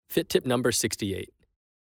Fit tip number 68.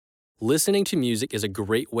 Listening to music is a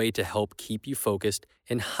great way to help keep you focused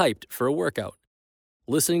and hyped for a workout.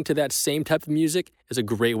 Listening to that same type of music is a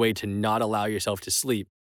great way to not allow yourself to sleep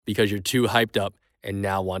because you're too hyped up and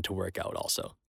now want to work out also.